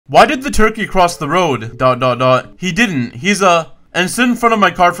Why did the turkey cross the road? ... He didn't. He's a... And sit in front of my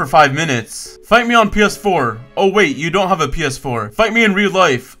car for 5 minutes. Fight me on PS4. Oh wait, you don't have a PS4. Fight me in real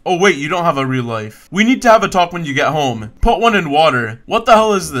life. Oh wait, you don't have a real life. We need to have a talk when you get home. Put one in water. What the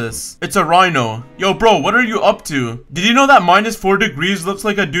hell is this? It's a rhino. Yo bro, what are you up to? Did you know that -4 degrees looks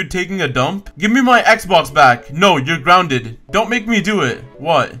like a dude taking a dump? Give me my Xbox back. No, you're grounded. Don't make me do it.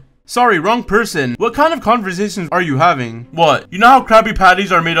 What? Sorry, wrong person. What kind of conversations are you having? What? You know how Krabby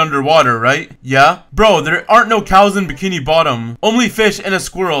Patties are made underwater, right? Yeah? Bro, there aren't no cows in Bikini Bottom. Only fish and a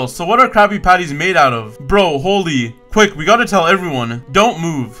squirrel. So what are Krabby Patties made out of? Bro, holy. Quick, we gotta tell everyone. Don't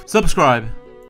move. Subscribe.